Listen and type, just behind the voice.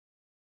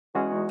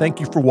Thank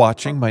you for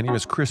watching. My name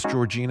is Chris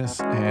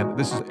Georginas, and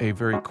this is a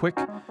very quick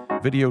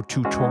video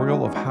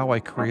tutorial of how I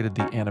created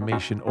the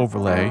animation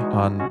overlay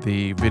on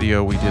the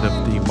video we did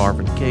of the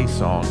Marvin Gaye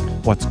song,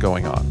 What's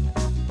Going On.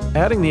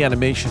 Adding the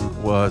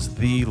animation was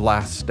the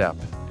last step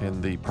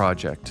in the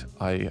project.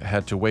 I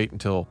had to wait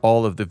until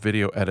all of the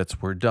video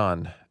edits were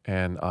done,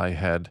 and I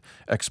had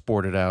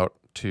exported out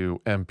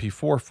to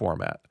MP4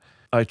 format.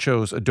 I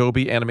chose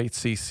Adobe Animate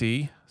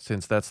CC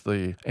since that's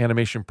the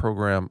animation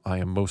program I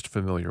am most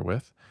familiar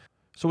with.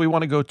 So we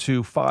want to go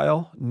to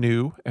File,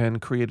 New,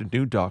 and create a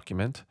new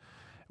document.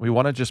 We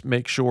want to just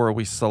make sure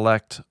we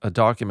select a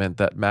document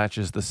that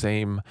matches the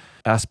same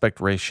aspect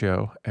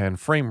ratio and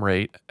frame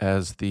rate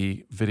as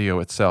the video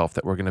itself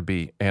that we're going to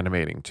be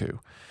animating to.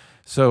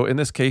 So in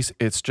this case,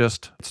 it's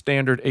just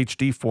standard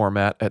HD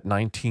format at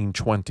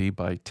 1920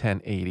 by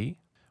 1080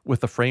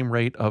 with a frame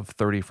rate of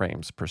 30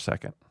 frames per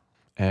second.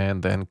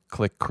 And then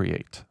click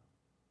Create.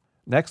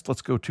 Next,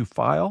 let's go to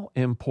File,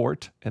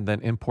 Import, and then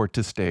Import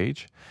to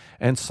Stage,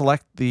 and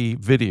select the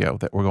video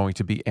that we're going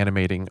to be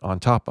animating on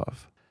top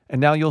of.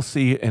 And now you'll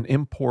see an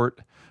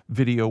Import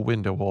video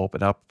window will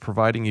open up,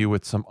 providing you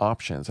with some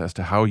options as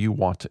to how you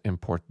want to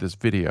import this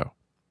video.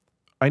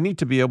 I need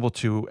to be able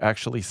to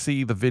actually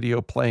see the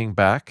video playing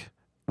back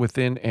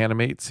within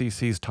Animate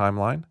CC's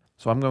timeline,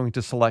 so I'm going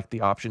to select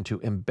the option to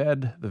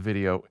embed the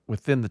video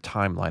within the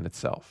timeline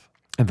itself,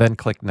 and then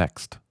click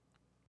Next.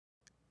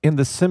 In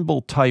the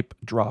symbol type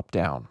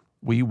drop-down,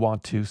 we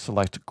want to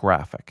select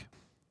graphic.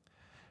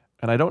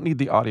 And I don't need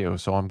the audio,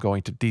 so I'm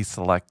going to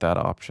deselect that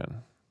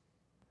option.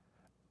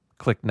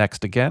 Click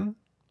Next again,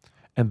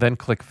 and then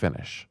click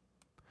Finish.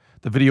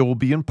 The video will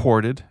be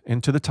imported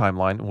into the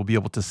timeline, and we'll be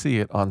able to see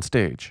it on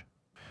stage.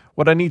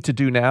 What I need to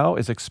do now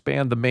is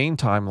expand the main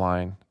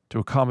timeline to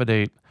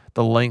accommodate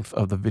the length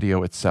of the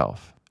video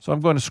itself. So I'm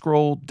going to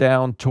scroll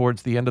down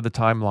towards the end of the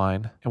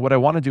timeline, and what I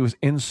want to do is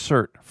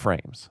insert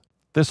frames.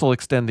 This will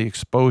extend the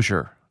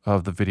exposure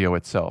of the video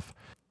itself.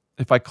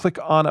 If I click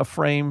on a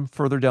frame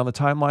further down the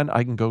timeline,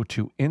 I can go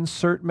to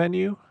Insert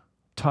menu,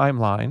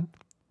 Timeline,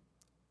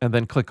 and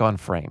then click on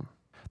Frame.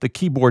 The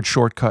keyboard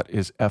shortcut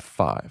is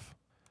F5.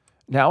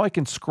 Now I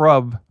can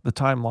scrub the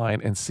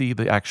timeline and see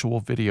the actual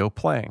video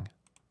playing.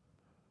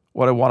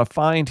 What I want to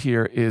find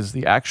here is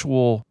the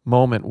actual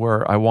moment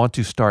where I want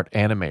to start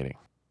animating.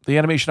 The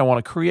animation I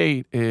want to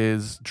create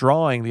is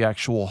drawing the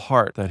actual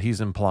heart that he's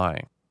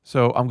implying.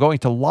 So I'm going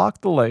to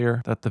lock the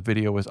layer that the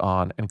video is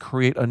on and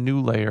create a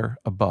new layer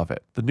above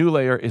it. The new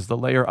layer is the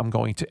layer I'm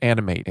going to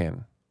animate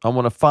in. I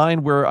want to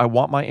find where I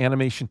want my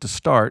animation to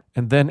start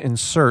and then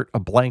insert a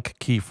blank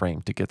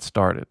keyframe to get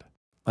started.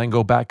 I can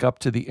go back up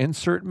to the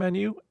Insert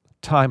menu,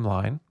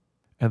 Timeline,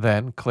 and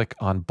then click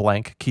on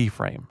Blank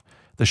Keyframe.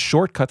 The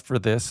shortcut for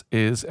this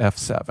is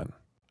F7.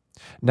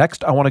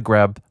 Next, I want to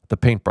grab the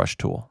paintbrush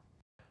tool.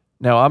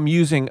 Now I'm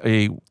using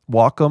a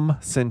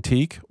Wacom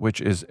Cintiq, which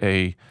is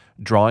a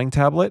drawing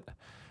tablet,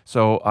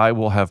 so I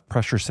will have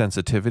pressure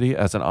sensitivity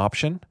as an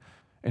option.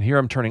 And here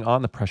I'm turning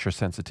on the pressure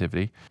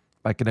sensitivity.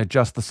 I can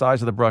adjust the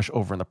size of the brush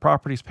over in the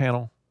Properties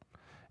panel.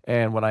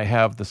 And when I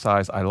have the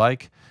size I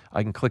like,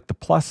 I can click the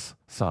plus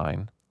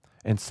sign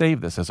and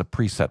save this as a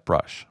preset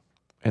brush.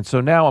 And so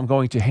now I'm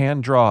going to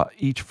hand draw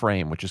each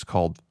frame, which is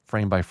called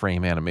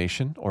frame-by-frame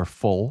animation or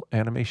full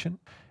animation.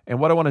 And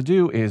what I want to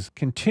do is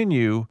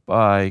continue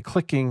by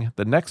clicking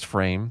the next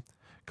frame,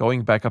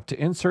 going back up to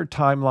Insert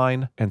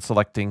Timeline and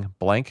selecting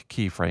Blank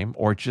Keyframe,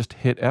 or just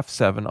hit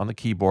F7 on the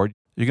keyboard.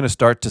 You're going to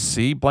start to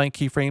see blank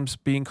keyframes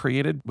being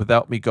created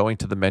without me going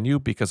to the menu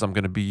because I'm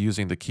going to be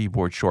using the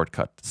keyboard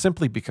shortcut,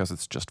 simply because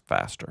it's just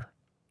faster.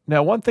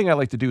 Now, one thing I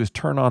like to do is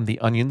turn on the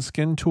onion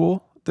skin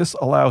tool. This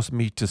allows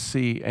me to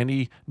see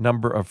any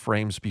number of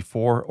frames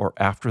before or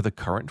after the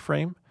current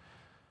frame.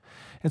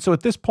 And so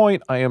at this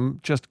point, I am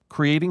just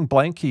creating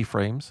blank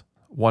keyframes,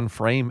 one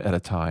frame at a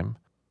time.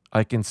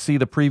 I can see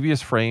the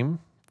previous frame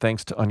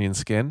thanks to onion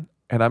skin,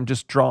 and I'm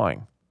just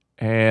drawing.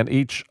 And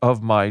each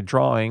of my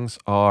drawings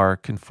are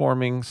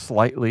conforming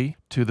slightly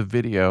to the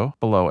video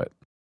below it.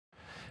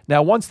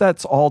 Now, once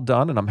that's all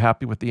done and I'm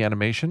happy with the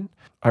animation,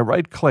 I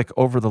right-click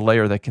over the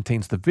layer that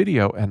contains the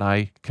video and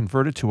I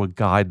convert it to a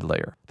guide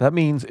layer. That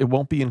means it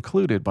won't be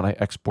included when I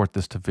export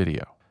this to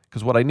video.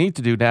 Because what I need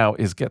to do now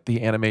is get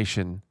the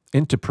animation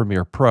into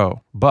Premiere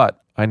Pro,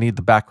 but I need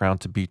the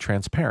background to be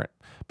transparent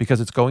because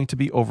it's going to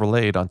be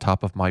overlaid on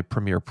top of my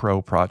Premiere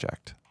Pro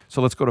project.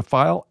 So let's go to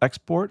File,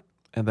 Export,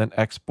 and then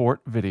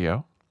Export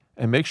Video,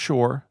 and make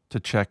sure to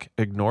check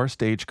Ignore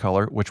Stage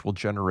Color, which will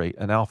generate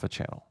an alpha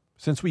channel.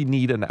 Since we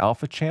need an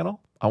alpha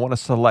channel, I want to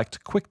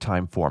select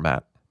QuickTime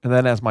format, and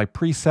then as my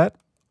preset,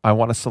 I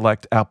want to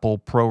select Apple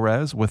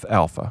ProRes with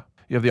alpha.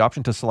 You have the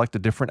option to select a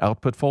different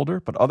output folder,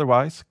 but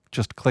otherwise,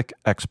 just click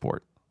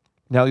Export.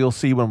 Now you'll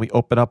see when we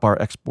open up our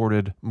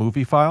exported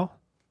movie file,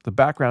 the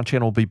background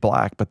channel will be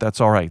black, but that's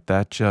all right.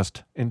 That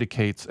just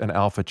indicates an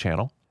alpha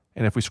channel.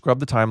 And if we scrub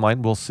the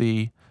timeline, we'll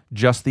see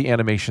just the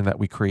animation that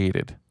we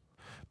created.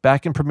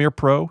 Back in Premiere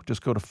Pro,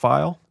 just go to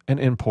File and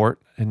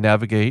Import and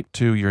navigate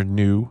to your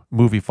new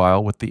movie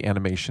file with the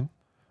animation.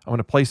 I'm going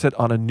to place it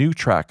on a new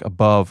track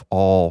above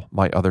all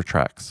my other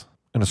tracks.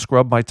 going to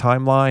scrub my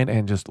timeline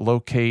and just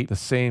locate the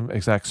same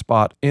exact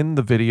spot in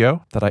the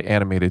video that I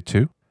animated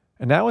to.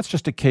 And now it's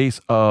just a case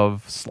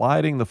of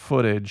sliding the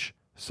footage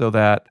so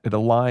that it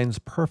aligns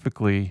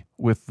perfectly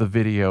with the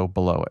video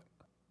below it.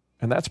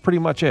 And that's pretty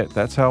much it.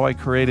 That's how I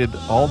created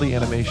all the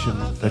animation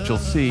that you'll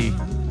see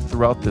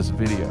throughout this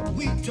video.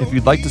 If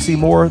you'd like to see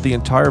more, the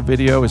entire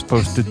video is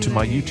posted to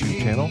my YouTube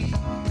channel.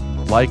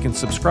 Like and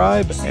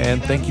subscribe,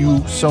 and thank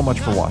you so much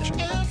for watching.